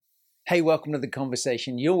Hey, welcome to The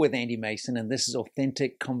Conversation. You're with Andy Mason, and this is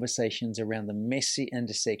authentic conversations around the messy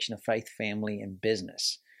intersection of faith, family, and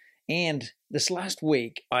business. And this last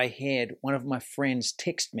week, I had one of my friends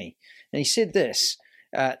text me, and he said this.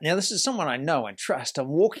 Now, this is someone I know and trust, I'm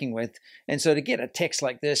walking with, and so to get a text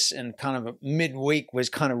like this in kind of a midweek was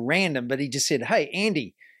kind of random, but he just said, "Hey,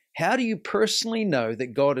 Andy, how do you personally know that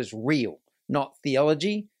God is real? Not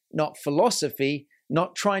theology, not philosophy,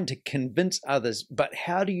 not trying to convince others, but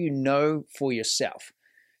how do you know for yourself?"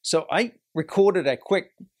 So I recorded a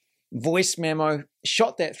quick voice memo,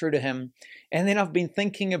 shot that through to him, and then I've been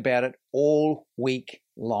thinking about it all week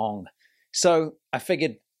long. So I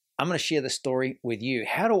figured I'm going to share the story with you.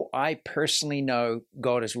 How do I personally know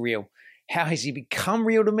God is real? How has he become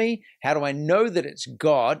real to me? How do I know that it's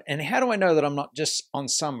God? And how do I know that I'm not just on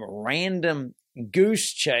some random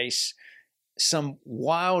goose chase, some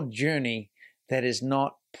wild journey that is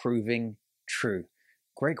not proving true?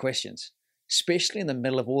 Great questions, especially in the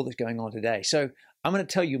middle of all that's going on today. So I'm going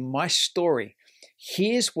to tell you my story.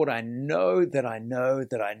 Here's what I know that I know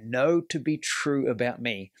that I know to be true about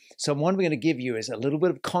me. So what I'm going to give you is a little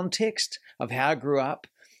bit of context of how I grew up,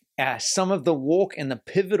 some of the walk and the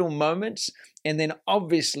pivotal moments, and then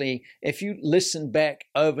obviously, if you listen back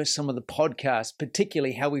over some of the podcasts,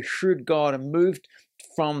 particularly how we heard God and moved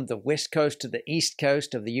from the West Coast to the East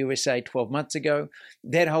Coast of the USA 12 months ago,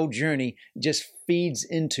 that whole journey just feeds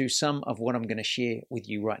into some of what I'm going to share with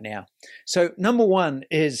you right now. So number one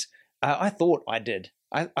is I thought I did.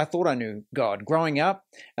 I thought I knew God. Growing up,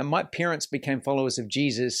 and my parents became followers of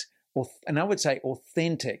Jesus, and I would say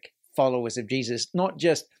authentic followers of Jesus, not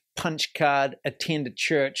just punch card, attend a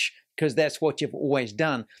church, because that's what you've always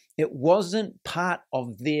done. It wasn't part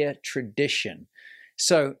of their tradition.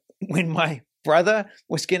 So when my brother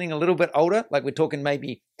was getting a little bit older, like we're talking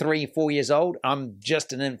maybe 3-4 years old, I'm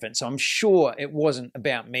just an infant, so I'm sure it wasn't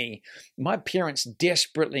about me. My parents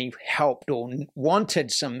desperately helped or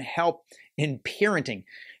wanted some help in parenting.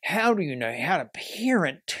 How do you know how to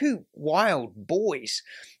parent two wild boys?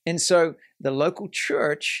 And so the local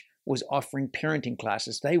church was offering parenting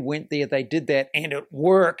classes. They went there, they did that, and it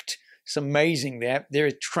worked. It's amazing that there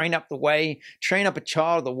is train up a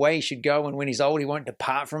child the way he should go, and when he's old, he won't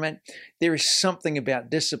depart from it. There is something about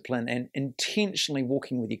discipline and intentionally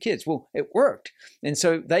walking with your kids. Well, it worked. And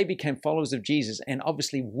so they became followers of Jesus. And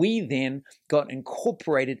obviously we then got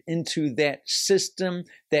incorporated into that system,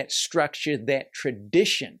 that structure, that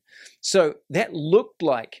tradition. So that looked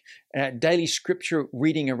like daily scripture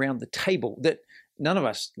reading around the table that none of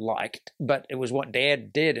us liked, but it was what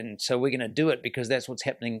Dad did, and so we're going to do it because that's what's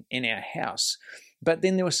happening in our house. But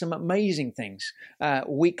then there were some amazing things,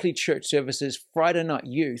 weekly church services, Friday night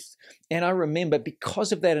youth, and I remember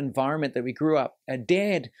because of that environment that we grew up,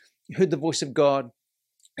 Dad heard the voice of God,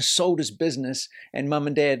 sold his business, and Mum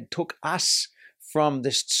and Dad took us from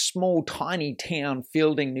this small, tiny town,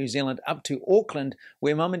 Fielding, New Zealand, up to Auckland,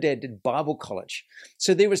 where Mum and Dad did Bible college.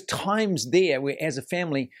 So there was times there where, as a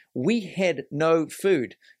family, we had no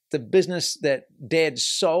food. The business that Dad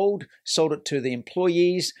sold it to the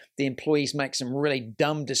employees. The employees make some really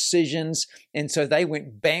dumb decisions, and so they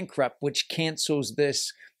went bankrupt, which cancels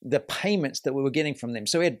the payments that we were getting from them.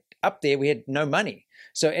 So we had no money.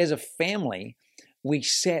 So as a family, we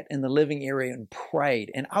sat in the living area and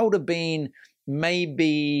prayed, and I would have been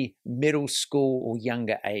maybe middle school or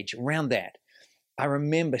younger age, around that. I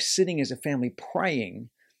remember sitting as a family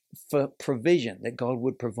praying for provision that God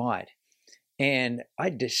would provide. And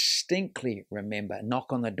I distinctly remember a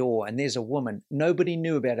knock on the door, and there's a woman. Nobody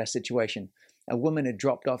knew about our situation. A woman had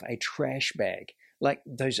dropped off a trash bag, like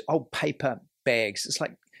those old paper bags. It's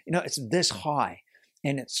like, it's this high,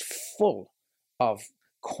 and it's full of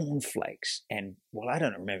cornflakes, and I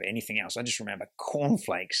don't remember anything else. I just remember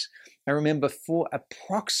cornflakes. I remember for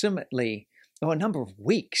approximately a number of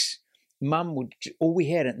weeks, all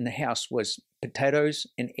we had in the house was potatoes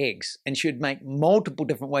and eggs, and she would make multiple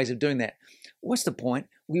different ways of doing that. What's the point?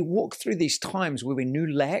 We walked through these times where we knew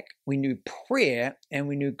lack, we knew prayer, and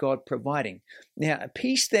we knew God providing. Now, a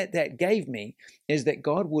piece that gave me is that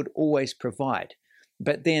God would always provide.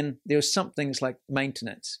 But then there was some things like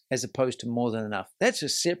maintenance as opposed to more than enough. That's a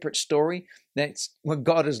separate story. That's what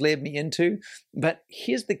God has led me into. But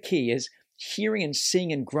here's the key is hearing and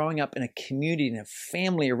seeing and growing up in a community and a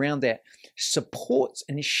family around that supports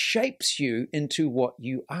and shapes you into what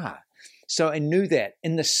you are. So I knew that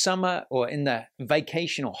in the summer or in the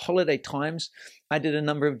vacation or holiday times, I did a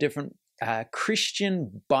number of different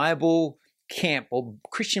Christian Bible camp or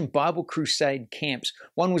Christian Bible crusade camps.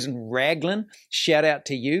 One was in Raglan, shout out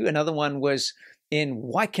to you. Another one was in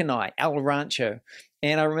Waikanae, El Rancho.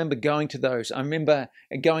 And I remember going to those. I remember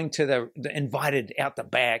going to the invited out the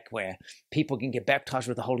back where people can get baptized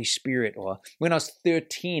with the Holy Spirit. Or when I was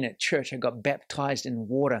 13 at church, I got baptized in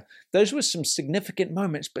water. Those were some significant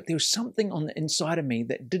moments, but there was something on the inside of me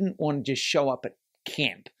that didn't want to just show up at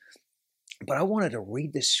camp. But I wanted to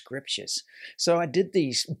read the scriptures. So I did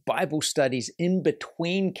these Bible studies in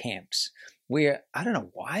between camps where, I don't know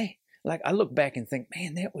why, like I look back and think,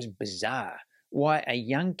 man, that was bizarre. Why a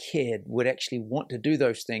young kid would actually want to do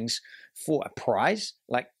those things for a prize.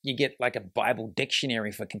 Like you get like a Bible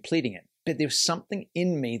dictionary for completing it. But there was something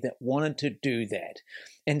in me that wanted to do that.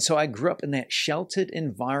 And so I grew up in that sheltered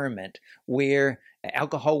environment where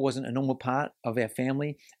alcohol wasn't a normal part of our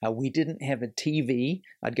family. We didn't have a TV.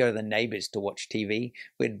 I'd go to the neighbors to watch TV.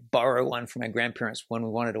 We'd borrow one from our grandparents when we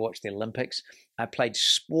wanted to watch the Olympics. I played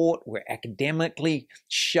sport. We're academically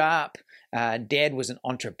sharp. Dad was an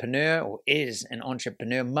entrepreneur, or is an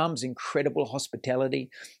entrepreneur. Mum's incredible hospitality.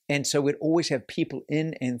 And so we'd always have people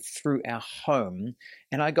in and through our home.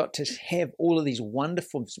 And I got to have all of these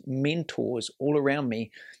wonderful mentors all around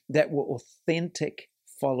me that were authentic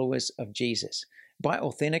followers of Jesus. By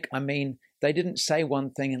authentic, I mean they didn't say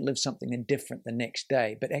one thing and live something different the next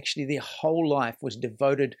day, but actually their whole life was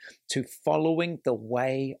devoted to following the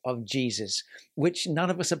way of Jesus, which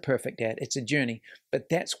none of us are perfect at. It's a journey, but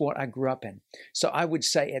that's what I grew up in. So I would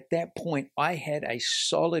say at that point, I had a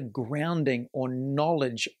solid grounding or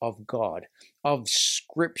knowledge of God, of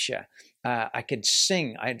Scripture. I could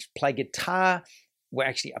sing, I'd play guitar. Well,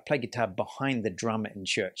 actually, I play guitar behind the drummer in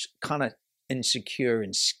church, kind of insecure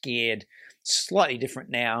and scared, slightly different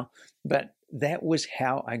now, but that was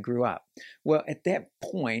how I grew up. Well, at that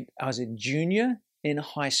point, I was a junior in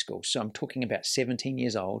high school, so I'm talking about 17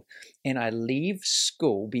 years old, and I leave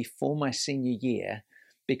school before my senior year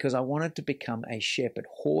because I wanted to become a shepherd,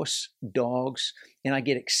 horse, dogs, and I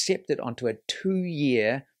get accepted onto a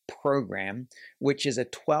 2-year program, which is a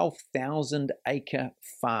 12,000 acre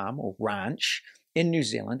farm or ranch in New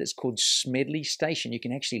Zealand. It's called Smedley Station. You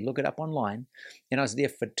can actually look it up online. And I was there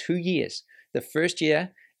for 2 years. The first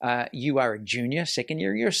year, you are a junior. Second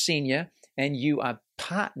year, you're a senior. And you are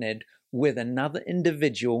partnered with another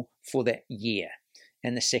individual for that year.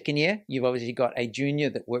 And the second year, you've obviously got a junior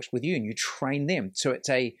that works with you and you train them. So it's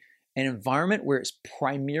an environment where it's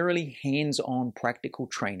primarily hands-on practical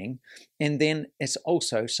training. And then it's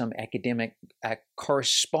also some academic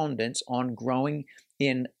correspondence on growing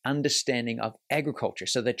in understanding of agriculture.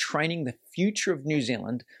 So they're training the future of New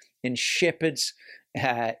Zealand in shepherds,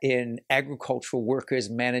 in agricultural workers,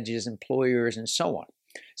 managers, employers, and so on.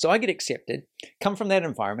 So I get accepted, come from that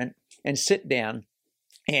environment, and sit down,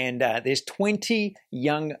 and there's 20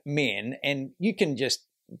 young men, and you can just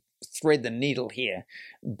thread the needle here.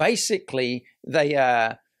 Basically, they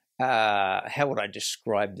are, how would I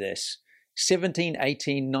describe this? 17,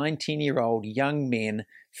 18, 19-year-old young men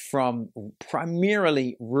from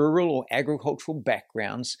primarily rural or agricultural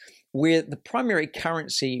backgrounds where the primary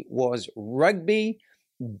currency was rugby,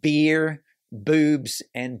 beer, boobs,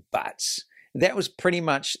 and butts. That was pretty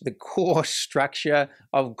much the core structure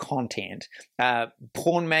of content.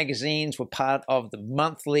 Porn magazines were part of the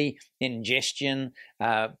monthly ingestion,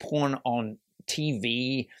 porn on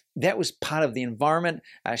TV. That was part of the environment.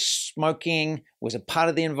 Smoking was a part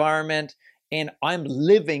of the environment. And I'm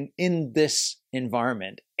living in this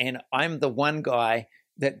environment. And I'm the one guy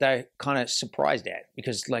that they're kind of surprised at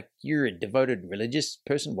because, like, you're a devoted religious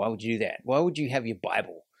person. Why would you do that? Why would you have your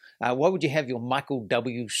Bible? Why would you have your Michael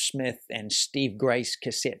W. Smith and Steve Grace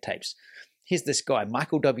cassette tapes? Here's this guy,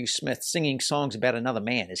 Michael W. Smith, singing songs about another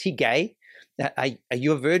man. Is he gay? Are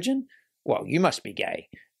you a virgin? Well, you must be gay.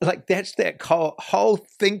 Like, that's that whole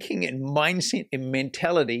thinking and mindset and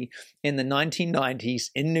mentality in the 1990s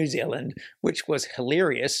in New Zealand, which was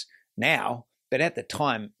hilarious now, but at the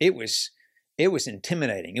time it was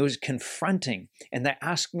intimidating. It was confronting. And they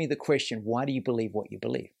asked me the question, why do you believe what you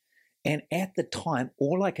believe? And at the time,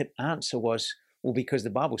 all I could answer was, well, because the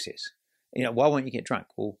Bible says. You know, why won't you get drunk?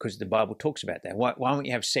 Well, because the Bible talks about that. Why won't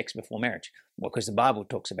you have sex before marriage? Well, because the Bible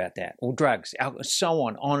talks about that. Or drugs, alcohol, so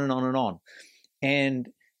on and on and on. And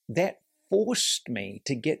that forced me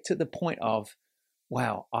to get to the point of,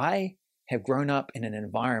 wow, I have grown up in an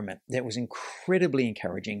environment that was incredibly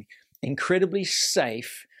encouraging, incredibly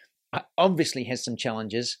safe. I obviously has some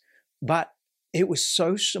challenges, but it was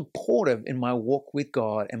so supportive in my walk with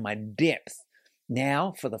God and my depth.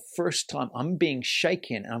 Now, for the first time, I'm being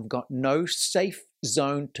shaken and I've got no safe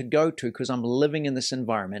zone to go to because I'm living in this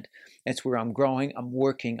environment. It's where I'm growing, I'm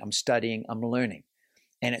working, I'm studying, I'm learning.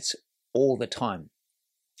 And it's all the time.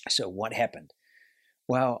 So what happened?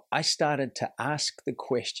 Well, I started to ask the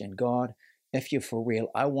question, God, if you're for real,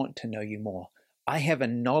 I want to know you more. I have a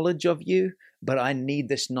knowledge of you, but I need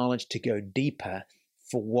this knowledge to go deeper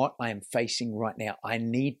for what I am facing right now. I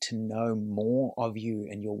need to know more of you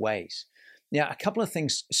and your ways. Now, a couple of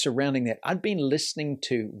things surrounding that. I'd been listening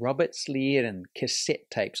to Robert Slieren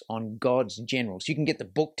cassette tapes on God's Generals. You can get the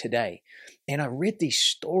book today. And I read these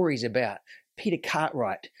stories about Peter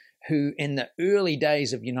Cartwright, who in the early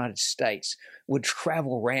days of the United States would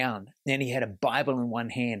travel around, and he had a Bible in one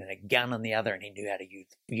hand and a gun in the other, and he knew how to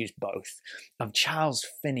use both. Of Charles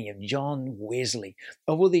Finney, of John Wesley,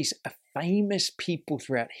 of all these famous people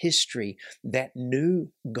throughout history that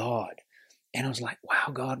knew God. And I was like,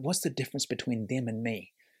 wow, God, what's the difference between them and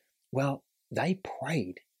me? Well, they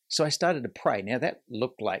prayed. So I started to pray. Now that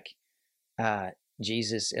looked like,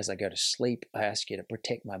 Jesus, as I go to sleep, I ask you to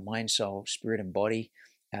protect my mind, soul, spirit, and body,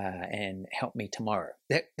 and help me tomorrow.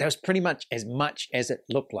 That was pretty much as it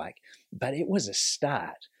looked like, but it was a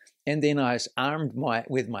start. And then I was armed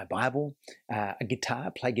with my Bible, a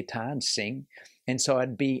guitar, play guitar and sing. And so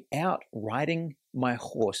I'd be out riding my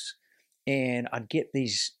horse, and I'd get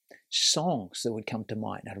these songs that would come to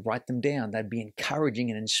mind. I'd write them down. They'd be encouraging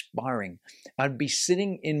and inspiring. I'd be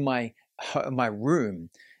sitting in my room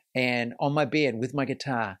and on my bed with my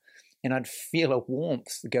guitar, and I'd feel a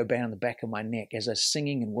warmth go down the back of my neck as I was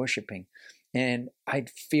singing and worshiping. And I'd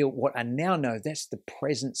feel what I now know, that's the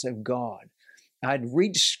presence of God. I'd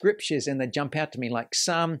read scriptures and they'd jump out to me, like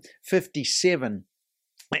Psalm 57.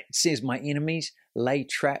 It says, my enemies lay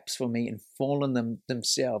traps for me and fall on them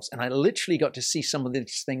themselves. And I literally got to see some of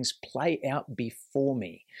these things play out before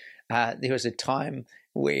me. There was a time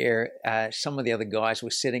where some of the other guys were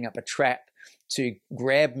setting up a trap to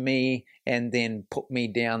grab me and then put me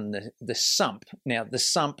down the sump. Now, the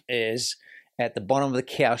sump is at the bottom of the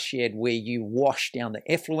cow shed where you wash down the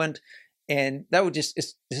effluent. And they were just,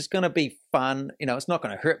 it's going to be fun. You know, it's not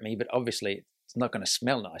going to hurt me, but obviously it's not going to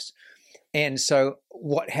smell nice. And so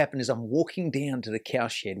what happened is I'm walking down to the cow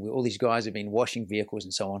shed where all these guys have been washing vehicles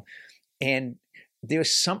and so on. And there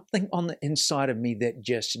was something on the inside of me that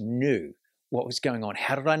just knew what was going on.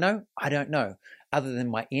 How did I know? I don't know. Other than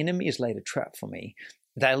my enemy has laid a trap for me.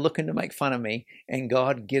 They're looking to make fun of me, and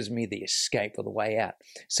God gives me the escape or the way out.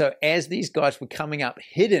 So as these guys were coming up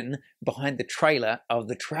hidden behind the trailer of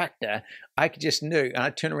the tractor, I just knew, and I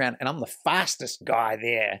turn around and I'm the fastest guy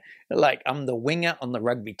there. Like I'm the winger on the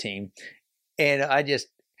rugby team. And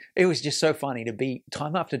it was just so funny to be,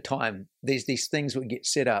 time after time, these things would get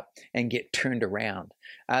set up and get turned around.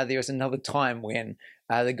 There was another time when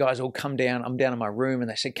the guys all come down, I'm down in my room,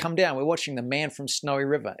 and they said, come down, we're watching The Man from Snowy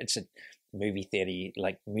River. It's a movie theater,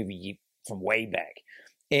 like movie from way back.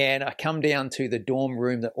 And I come down to the dorm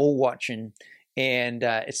room, they're all watching, and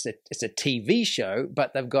it's a TV show,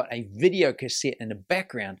 but they've got a video cassette in the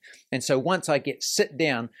background. And so once I sit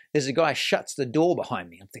down, there's a guy shuts the door behind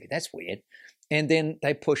me. I'm thinking, that's weird. And then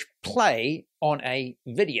they push play on a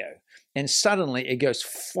video, and suddenly it goes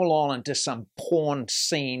full on into some porn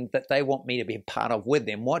scene that they want me to be a part of with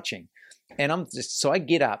them watching. And so I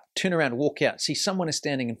get up, turn around, walk out, see someone is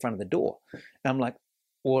standing in front of the door. And I'm like,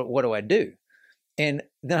 well, what do I do? And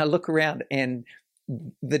then I look around, and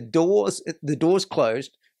the door's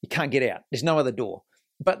closed. You can't get out. There's no other door.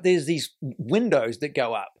 But there's these windows that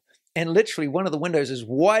go up. And literally one of the windows is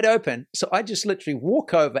wide open. So I just literally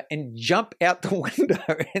walk over and jump out the window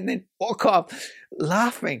and then walk off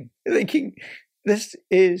laughing, thinking, this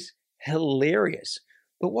is hilarious.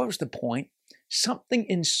 But what was the point? Something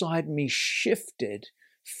inside me shifted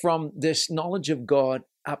from this knowledge of God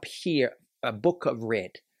up here, a book I've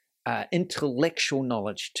read, intellectual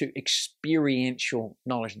knowledge, to experiential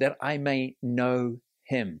knowledge, that I may know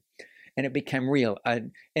him. And it became real.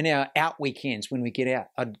 In our out weekends, when we get out,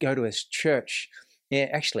 I'd go to his church. Yeah,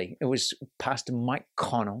 actually, it was Pastor Mike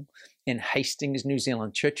Connell in Hastings, New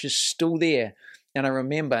Zealand. Church is still there. And I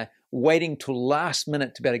remember waiting till last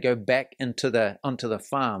minute to be able to go back onto the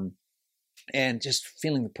farm, and just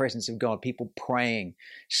feeling the presence of God, people praying,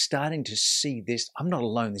 starting to see this. I'm not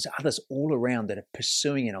alone. There's others all around that are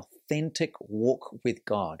pursuing an authentic walk with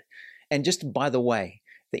God. And just by the way,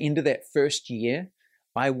 the end of that first year,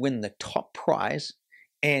 I win the top prize,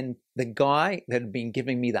 and the guy that had been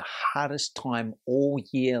giving me the hardest time all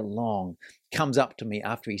year long comes up to me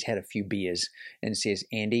after he's had a few beers and says,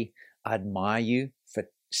 Andy, I admire you for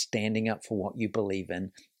standing up for what you believe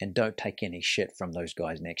in, and don't take any shit from those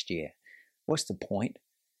guys next year. What's the point?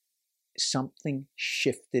 Something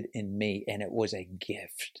shifted in me, and it was a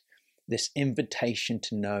gift. this invitation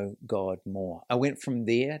to know God more. I went from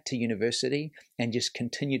there to university and just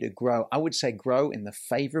continued to grow. I would say grow in the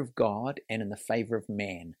favor of God and in the favor of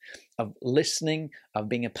man, of listening, of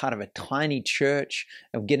being a part of a tiny church,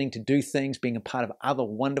 of getting to do things, being a part of other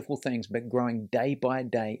wonderful things, but growing day by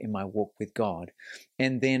day in my walk with God.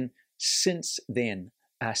 And then since then,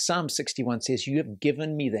 Psalm 61 says, you have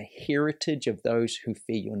given me the heritage of those who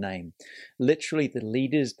fear your name. Literally the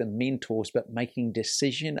leaders, the mentors, but making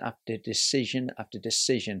decision after decision after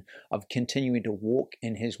decision of continuing to walk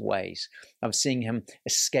in his ways, of seeing him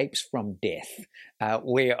escapes from death,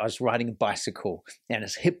 where I was riding a bicycle and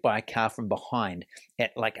was hit by a car from behind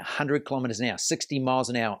at like 100 kilometers an hour, 60 miles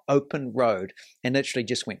an hour, open road, and literally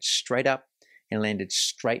just went straight up and landed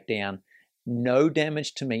straight down. No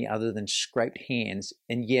damage to me other than scraped hands,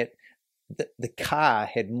 and yet the car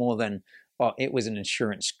had more than, it was an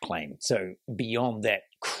insurance claim. So beyond that,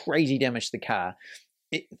 crazy damage to the car.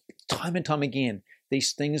 Time and time again,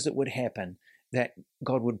 these things that would happen, that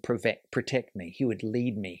God would protect me. He would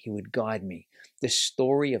lead me. He would guide me. The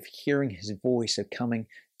story of hearing his voice, of coming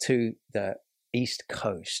to the East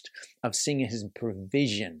Coast, of seeing his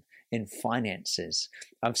provision in finances,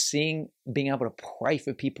 of being able to pray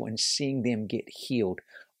for people and seeing them get healed.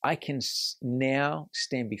 I can now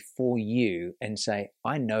stand before you and say,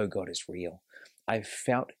 I know God is real. I've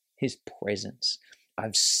felt his presence.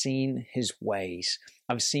 I've seen his ways.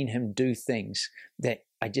 I've seen him do things that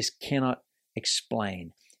I just cannot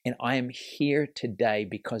explain. And I am here today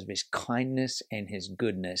because of his kindness and his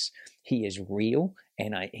goodness. He is real,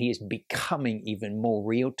 and he is becoming even more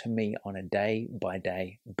real to me on a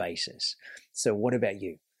day-by-day basis. So what about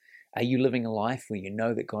you? Are you living a life where you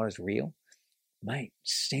know that God is real? Mate,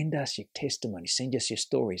 send us your testimony, send us your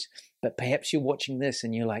stories. But perhaps you're watching this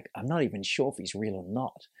and you're like, I'm not even sure if he's real or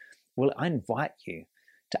not. Well, I invite you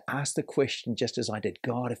to ask the question just as I did,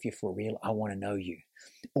 God, if you're for real, I want to know you.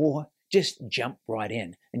 Or just jump right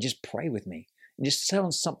in and just pray with me. And just say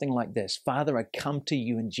on something like this, Father, I come to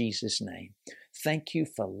you in Jesus' name. Thank you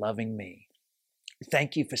for loving me.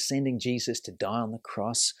 Thank you for sending Jesus to die on the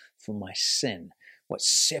cross for my sin, what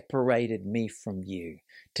separated me from you.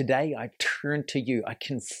 Today I turn to you. I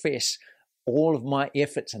confess all of my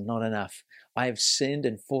efforts are not enough. I have sinned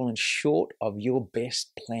and fallen short of your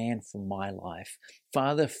best plan for my life.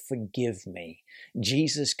 Father, forgive me.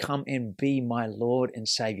 Jesus, come and be my Lord and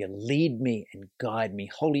Savior. Lead me and guide me.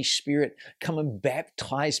 Holy Spirit, come and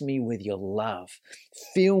baptize me with your love.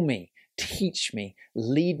 Fill me, teach me,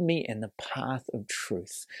 lead me in the path of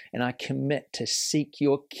truth. And I commit to seek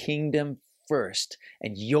your kingdom first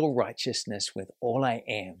and your righteousness with all I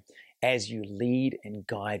am as you lead and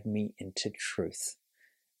guide me into truth.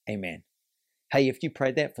 Amen. Hey, if you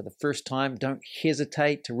prayed that for the first time, don't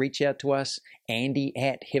hesitate to reach out to us,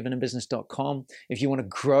 andy@heavenandbusiness.com. If you want to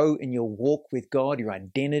grow in your walk with God, your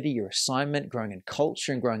identity, your assignment, growing in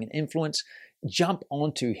culture and growing in influence, jump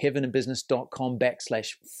onto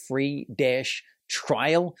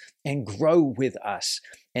heavenandbusiness.com/free-trial and grow with us.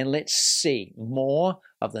 And let's see more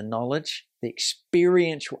of the knowledge, the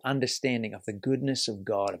experiential understanding of the goodness of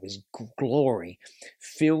God, of his glory,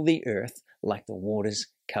 fill the earth like the waters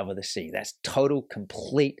cover the sea. That's total,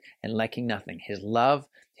 complete, and lacking nothing. His love,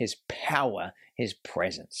 his power, his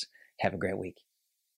presence. Have a great week.